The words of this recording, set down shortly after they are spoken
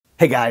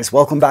Hey guys,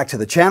 welcome back to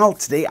the channel.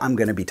 Today I'm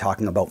going to be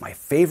talking about my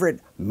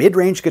favorite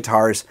mid-range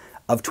guitars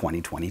of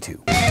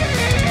 2022.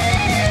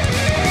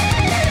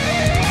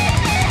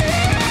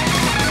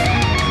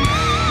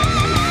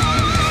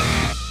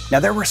 Now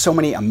there were so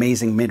many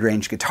amazing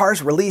mid-range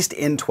guitars released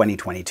in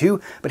 2022,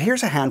 but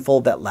here's a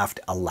handful that left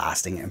a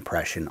lasting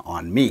impression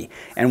on me.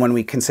 And when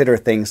we consider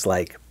things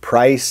like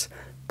price,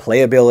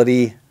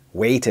 playability,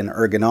 weight and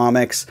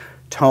ergonomics,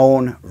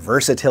 tone,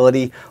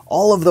 versatility,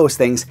 all of those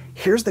things,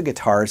 here's the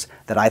guitars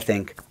that I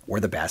think were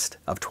the best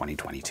of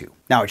 2022.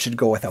 Now, it should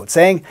go without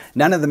saying,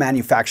 none of the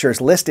manufacturers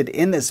listed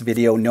in this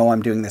video know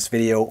I'm doing this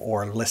video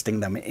or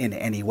listing them in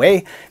any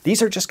way.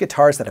 These are just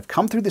guitars that have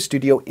come through the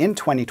studio in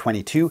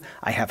 2022.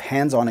 I have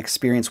hands-on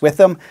experience with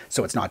them,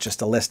 so it's not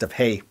just a list of,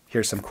 hey,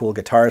 here's some cool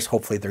guitars,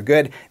 hopefully they're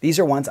good. These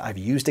are ones I've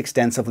used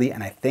extensively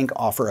and I think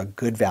offer a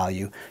good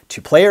value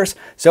to players.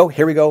 So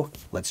here we go,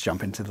 let's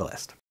jump into the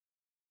list.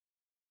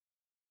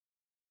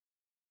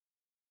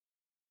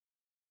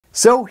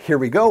 So here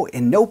we go,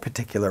 in no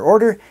particular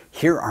order,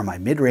 here are my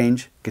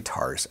mid-range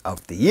guitars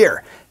of the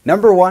year.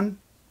 Number 1,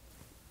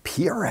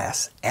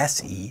 PRS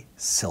SE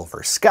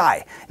Silver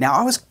Sky. Now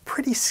I was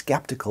pretty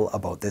skeptical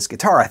about this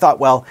guitar. I thought,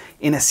 well,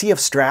 in a sea of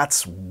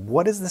Strats,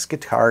 what is this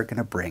guitar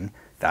gonna bring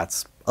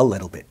that's a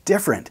little bit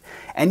different?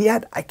 And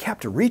yet I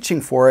kept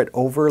reaching for it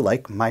over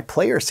like my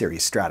Player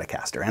Series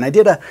Stratocaster. And I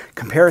did a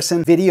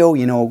comparison video,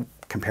 you know,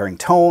 comparing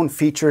tone,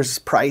 features,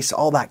 price,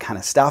 all that kind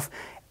of stuff.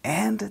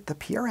 And the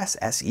PRS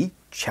SE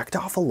checked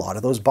off a lot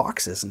of those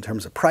boxes in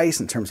terms of price,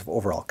 in terms of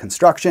overall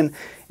construction,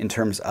 in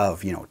terms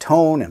of, you know,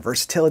 tone and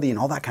versatility and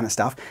all that kind of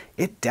stuff.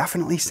 It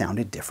definitely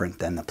sounded different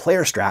than the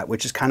Player Strat,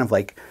 which is kind of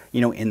like, you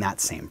know, in that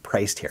same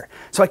price tier.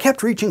 So I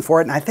kept reaching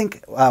for it, and I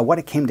think what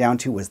it came down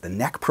to was the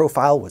neck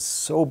profile was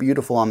so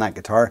beautiful on that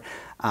guitar.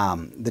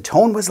 The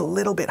tone was a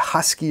little bit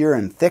huskier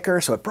and thicker,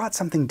 so it brought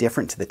something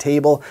different to the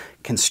table.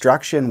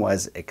 Construction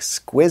was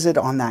exquisite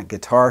on that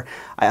guitar,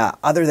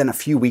 other than a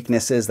few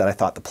weaknesses that I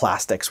thought the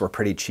plastics were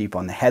pretty cheap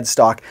on the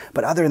headstock.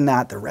 But other than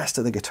that, the rest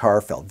of the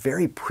guitar felt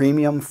very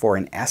premium for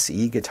an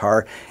SE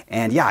guitar.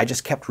 And yeah, I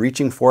just kept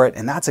reaching for it,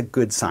 and that's a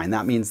good sign.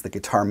 That means the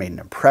guitar made an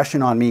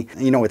impression on me.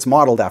 You know, it's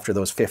modeled after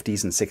those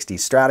 50s and 60s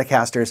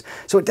Stratocasters,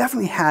 so it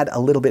definitely had a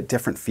little bit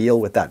different feel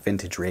with that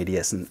vintage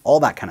radius and all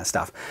that kind of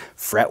stuff.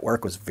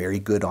 Fretwork was very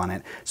good on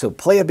it. So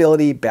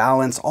playability,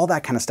 balance, all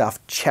that kind of stuff,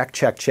 check,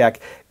 check, check.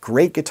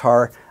 Great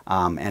guitar,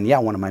 and yeah,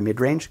 one of my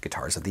mid-range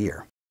guitars of the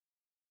year.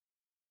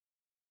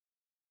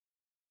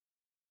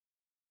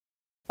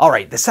 All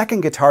right, the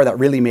second guitar that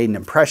really made an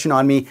impression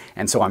on me,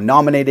 and so I'm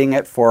nominating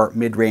it for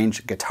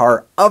Mid-Range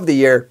Guitar of the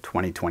Year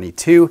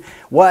 2022,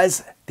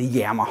 was the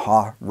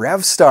Yamaha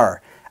Revstar.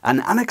 An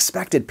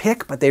unexpected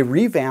pick, but they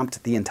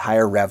revamped the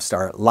entire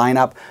Revstar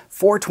lineup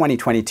for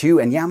 2022,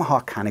 and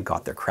Yamaha kind of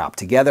got their crap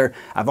together.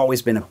 I've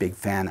always been a big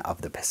fan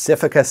of the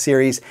Pacifica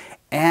series,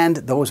 and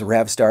those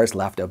Revstars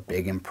left a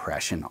big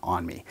impression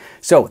on me.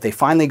 So they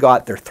finally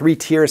got their 3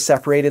 tiers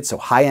separated, so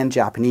high-end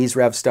Japanese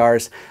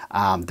Revstars,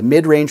 the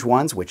mid-range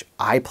ones, which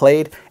I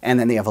played, and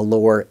then they have a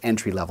lower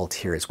entry-level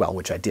tier as well,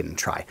 which I didn't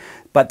try.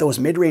 But those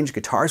mid-range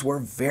guitars were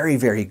very,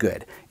 very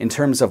good. In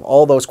terms of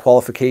all those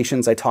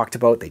qualifications I talked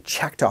about, they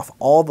checked off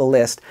all the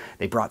list.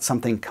 They brought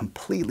something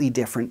completely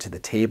different to the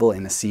table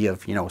in a sea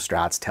of, you know,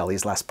 Strats,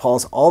 Tellys, Les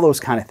Pauls, all those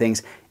kind of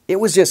things. It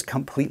was just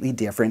completely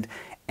different.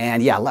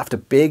 And yeah, left a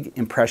big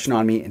impression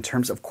on me in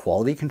terms of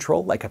quality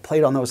control. Like I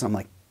played on those and I'm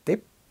like,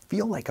 they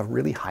feel like a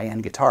really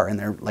high-end guitar, and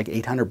they're like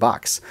 800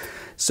 bucks.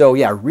 So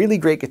yeah, really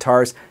great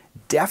guitars.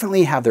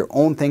 Definitely have their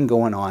own thing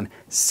going on.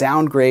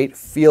 Sound great,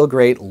 feel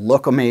great,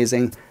 look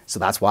amazing. So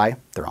that's why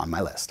they're on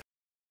my list.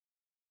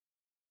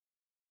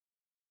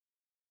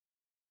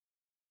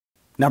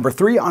 Number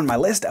 3 on my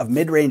list of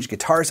mid-range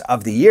guitars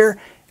of the year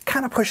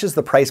kind of pushes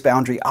the price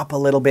boundary up a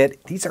little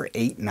bit. These are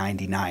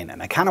 $899,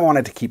 and I kind of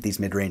wanted to keep these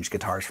mid-range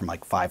guitars from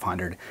like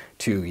 $500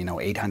 to, you know,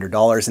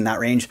 $800 in that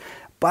range.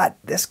 But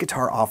this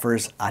guitar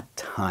offers a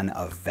ton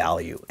of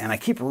value, and I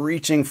keep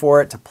reaching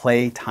for it to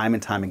play time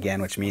and time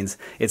again, which means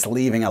it's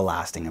leaving a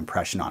lasting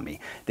impression on me.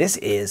 This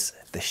is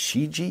the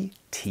Shiji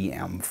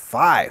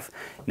TM5.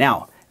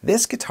 Now,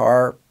 this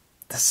guitar,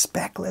 the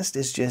spec list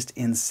is just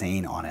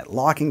insane on it.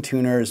 Locking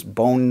tuners,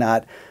 bone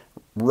nut,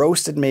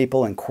 roasted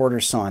maple and quarter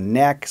sawn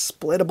neck,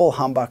 splittable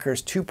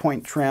humbuckers,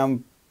 2-point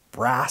trim,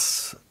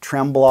 brass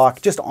trem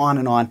block, just on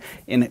and on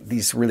in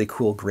these really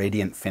cool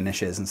gradient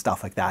finishes and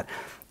stuff like that.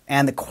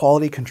 And the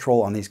quality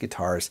control on these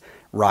guitars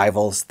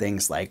rivals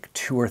things like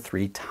 2 or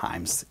 3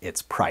 times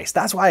its price.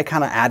 That's why I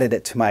kind of added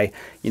it to my,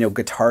 you know,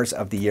 guitars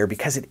of the year,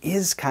 because it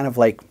is kind of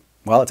like,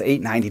 well, it's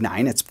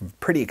 $899, it's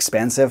pretty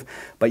expensive,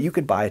 but you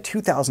could buy a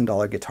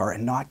 $2,000 guitar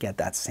and not get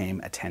that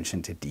same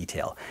attention to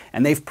detail.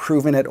 And they've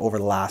proven it over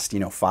the last, you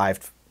know,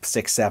 5,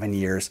 6, 7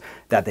 years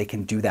that they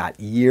can do that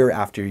year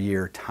after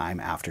year, time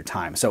after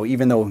time. So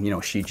even though, you know,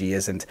 Shiji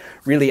isn't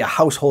really a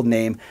household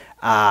name,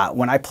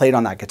 when I played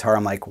on that guitar,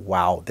 I'm like,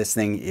 wow, this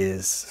thing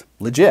is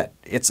legit.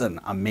 It's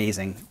an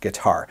amazing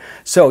guitar.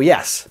 So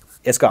yes,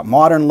 It's got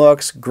modern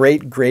looks,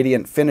 great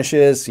gradient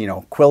finishes, you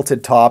know,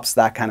 quilted tops,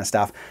 that kind of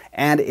stuff.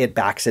 And it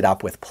backs it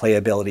up with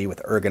playability,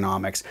 with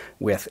ergonomics,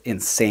 with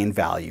insane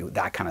value,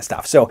 that kind of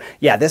stuff. So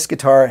yeah, this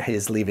guitar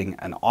is leaving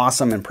an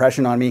awesome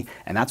impression on me,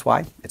 and that's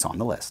why it's on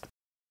the list.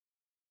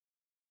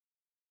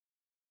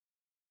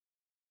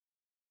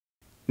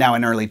 Now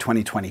in early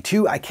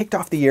 2022, I kicked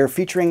off the year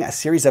featuring a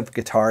series of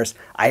guitars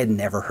I had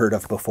never heard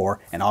of before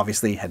and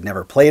obviously had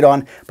never played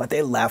on, but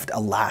they left a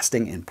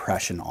lasting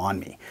impression on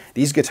me.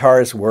 These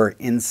guitars were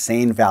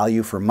insane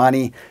value for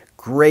money,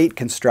 great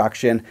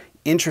construction,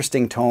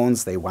 interesting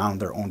tones. They wound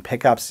their own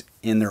pickups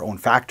in their own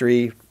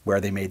factory where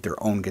they made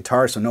their own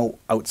guitars, so no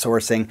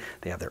outsourcing.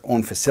 They have their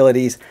own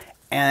facilities.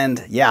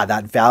 And yeah,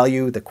 that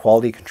value, the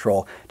quality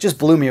control just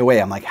blew me away.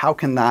 I'm like, how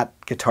can that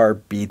guitar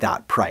be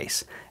that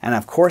price? And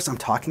of course, I'm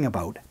talking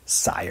about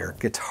Sire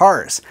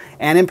guitars.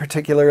 And in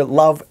particular,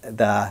 love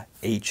the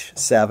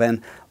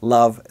H7,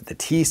 love the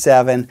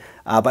T7,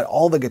 but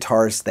all the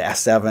guitars, the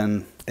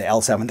S7, the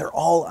L7, they're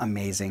all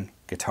amazing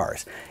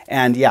guitars.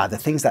 And yeah, the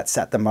things that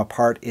set them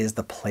apart is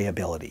the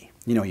playability.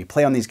 You know, you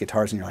play on these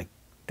guitars and you're like,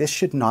 this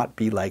should not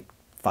be like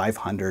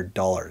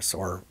 $500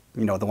 or,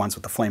 you know, the ones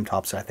with the flame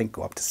tops, I think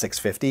go up to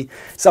 $650,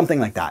 something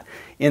like that.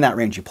 In that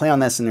range, you play on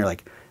this and you're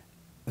like,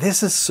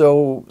 this is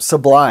so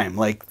sublime.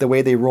 Like the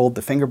way they rolled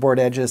the fingerboard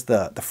edges,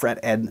 the fret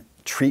ed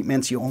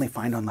treatments, you only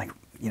find on like,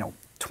 you know,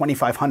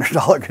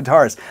 $2,500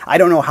 guitars. I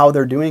don't know how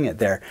they're doing it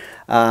there.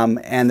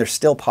 And they're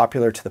still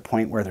popular to the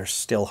point where they're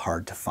still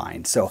hard to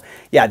find. So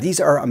yeah, these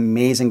are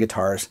amazing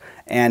guitars.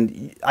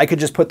 And I could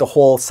just put the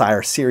whole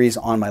Sire series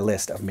on my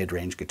list of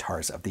mid-range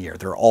guitars of the year.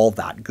 They're all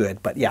that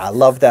good. But yeah, I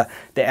love the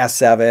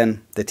S7,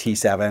 the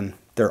T7.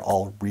 They're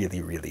all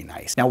really, really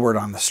nice. Now, word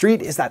on the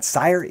street is that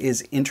Sire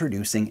is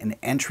introducing an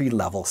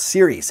entry-level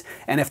series.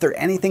 And if they're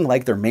anything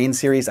like their main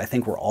series, I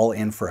think we're all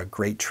in for a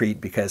great treat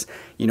because,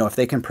 you know, if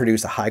they can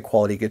produce a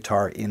high-quality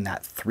guitar in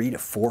that $300 to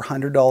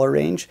 $400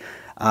 range,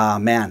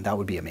 man, that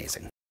would be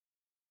amazing.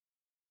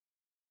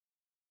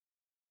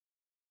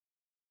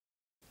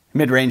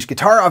 Mid-range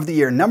guitar of the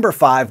year, number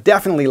 5,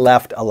 definitely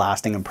left a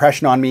lasting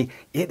impression on me.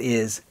 It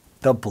is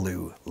the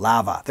Blue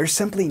Lava. There's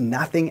simply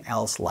nothing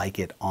else like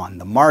it on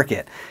the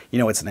market. You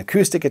know, it's an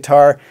acoustic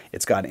guitar.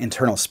 It's got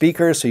internal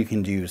speakers, so you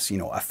can use, you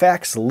know,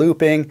 effects,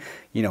 looping,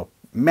 you know,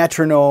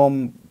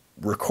 metronome,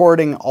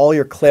 recording all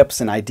your clips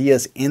and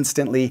ideas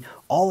instantly,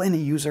 all in a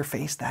user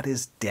face that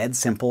is dead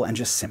simple and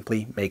just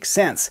simply makes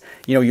sense.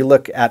 You know, you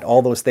look at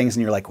all those things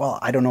and you're like, well,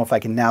 I don't know if I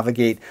can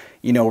navigate,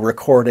 you know,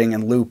 recording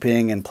and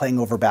looping and playing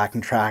over backing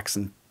tracks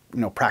and,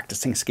 you know,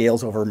 practicing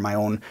scales over my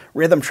own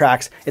rhythm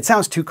tracks. It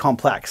sounds too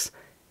complex.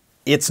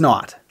 It's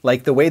not.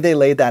 Like the way they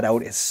laid that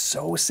out is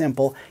so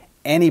simple.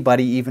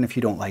 Anybody, even if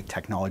you don't like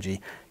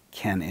technology,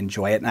 can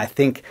enjoy it. And I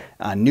think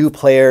new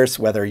players,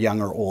 whether young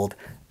or old,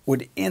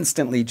 would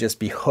instantly just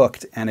be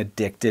hooked and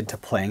addicted to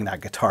playing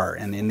that guitar.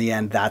 And in the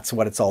end, that's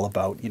what it's all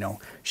about, you know,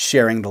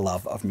 sharing the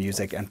love of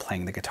music and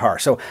playing the guitar.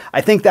 So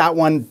I think that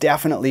one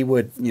definitely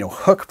would, you know,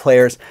 hook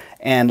players.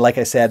 And like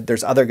I said,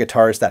 there's other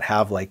guitars that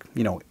have like,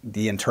 you know,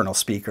 the internal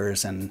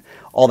speakers and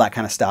all that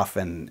kind of stuff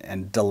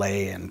and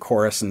delay and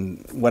chorus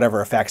and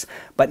whatever effects,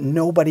 but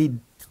nobody,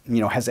 you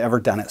know, has ever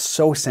done it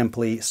so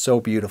simply, so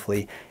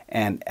beautifully,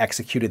 and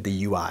executed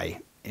the UI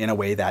in a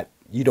way that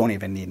you don't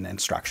even need an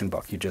instruction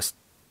book. You just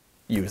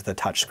use the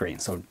touch screen.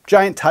 So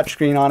giant touch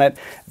screen on it,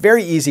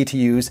 very easy to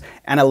use.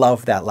 And I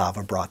love that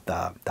Lava brought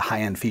the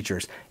high-end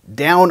features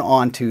down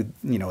onto,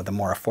 you know, the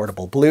more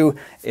affordable blue.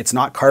 It's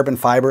not carbon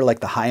fiber like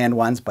the high-end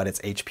ones, but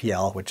it's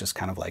HPL, which is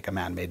kind of like a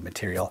man-made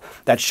material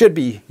that should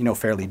be, you know,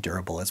 fairly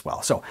durable as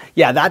well. So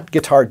yeah, that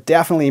guitar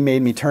definitely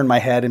made me turn my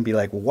head and be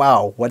like,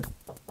 wow, what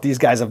these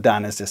guys have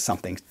done is just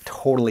something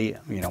totally,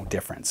 you know,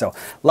 different. So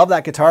love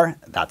that guitar.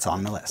 That's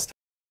on the list.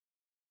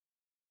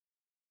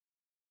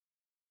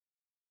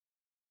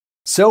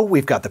 So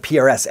we've got the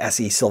PRS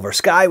SE Silver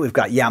Sky, we've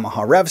got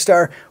Yamaha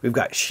Revstar, we've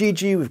got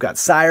Shiji, we've got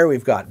Sire,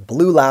 we've got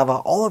Blue Lava.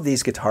 All of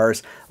these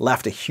guitars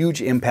left a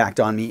huge impact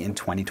on me in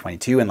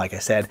 2022, and like I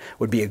said,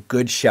 would be a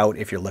good shout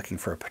if you're looking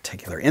for a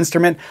particular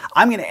instrument.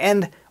 I'm going to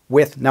end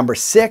with number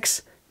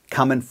 6,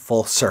 coming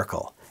full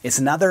circle. It's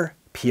another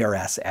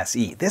PRS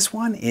SE. This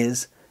one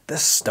is the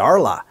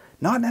Starla.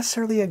 Not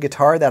necessarily a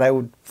guitar that I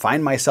would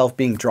find myself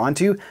being drawn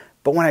to,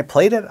 but when I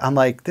played it, I'm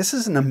like, this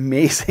is an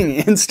amazing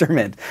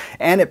instrument.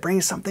 And it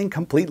brings something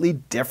completely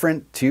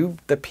different to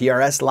the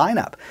PRS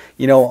lineup.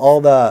 You know,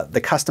 all the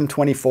custom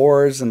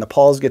 24s and the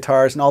Paul's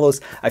guitars and all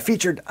those. I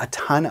featured a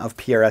ton of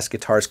PRS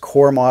guitars,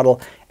 core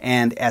model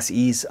and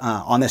SEs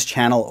on this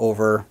channel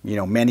over, you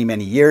know, many,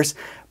 many years.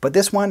 But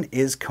this one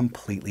is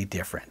completely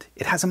different.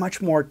 It has a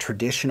much more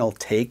traditional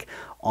take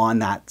on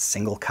that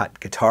single cut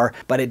guitar,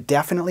 but it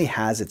definitely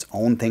has its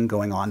own thing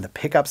going on. The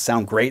pickups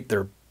sound great.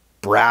 They're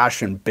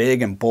brash and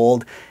big and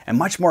bold and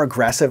much more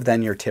aggressive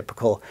than your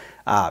typical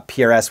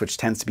PRS, which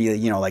tends to be,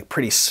 you know, like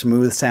pretty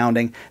smooth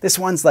sounding. This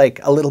one's like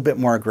a little bit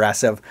more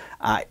aggressive.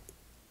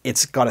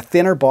 It's got a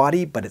thinner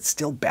body, but it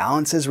still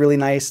balances really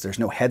nice. There's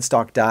no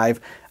headstock dive.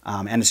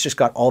 And it's just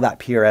got all that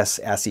PRS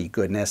SE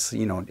goodness,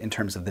 you know, in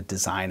terms of the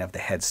design of the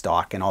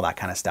headstock and all that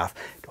kind of stuff.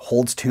 It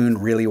holds tune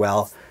really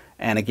well.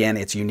 And again,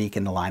 it's unique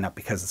in the lineup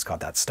because it's got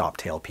that stop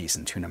tailpiece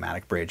and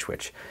tune-o-matic bridge,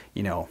 which,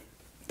 you know,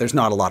 there's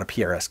not a lot of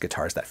PRS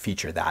guitars that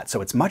feature that.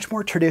 So it's much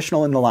more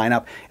traditional in the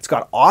lineup. It's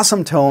got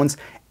awesome tones,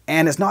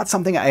 and it's not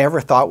something I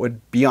ever thought would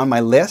be on my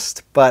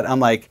list, but I'm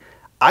like,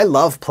 I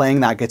love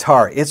playing that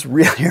guitar. It's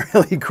really,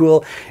 really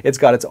cool. It's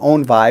got its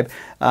own vibe.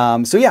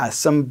 So yeah,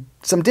 some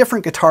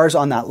different guitars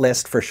on that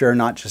list for sure,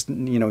 not just,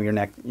 you know,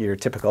 your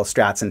typical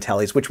Strats and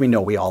Tellys, which we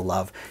know we all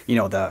love. You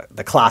know,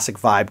 the classic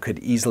vibe could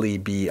easily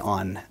be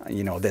on,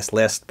 you know, this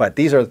list, but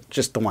these are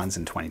just the ones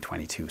in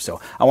 2022. So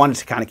I wanted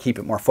to kind of keep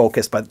it more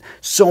focused, but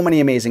so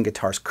many amazing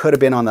guitars could have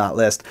been on that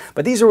list,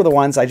 but these were the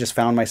ones I just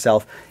found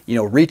myself, you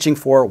know, reaching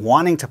for,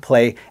 wanting to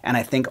play, and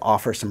I think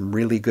offer some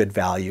really good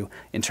value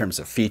in terms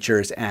of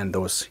features and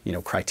those, you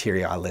know,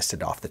 criteria I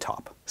listed off the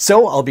top.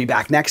 So I'll be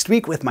back next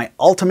week with my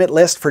ultimate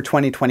list for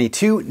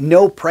 2022.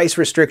 No price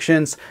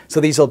restrictions. So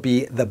these will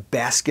be the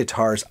best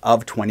guitars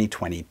of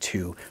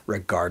 2022,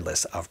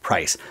 regardless of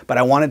price. But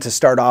I wanted to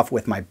start off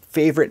with my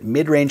favorite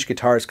mid-range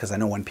guitars because I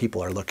know when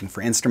people are looking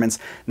for instruments,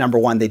 number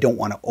one, they don't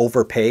want to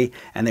overpay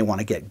and they want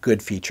to get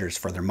good features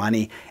for their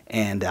money.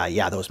 And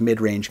yeah, those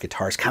mid-range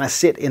guitars kind of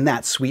sit in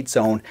that sweet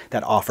zone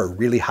that offer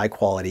really high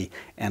quality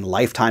and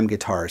lifetime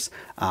guitars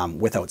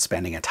without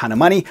spending a ton of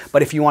money.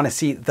 But if you want to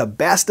see the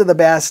best of the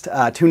best,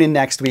 tune in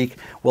next week.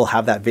 We'll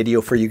have that video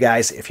for you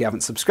guys. If you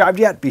haven't subscribed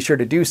yet, be sure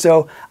to do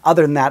so.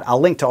 Other than that, I'll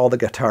link to all the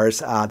guitars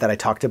that I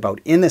talked about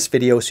in this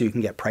video so you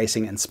can get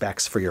pricing and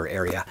specs for your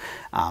area.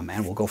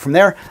 And we'll go from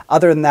there.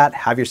 Other than that,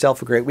 have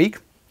yourself a great week.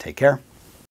 Take care.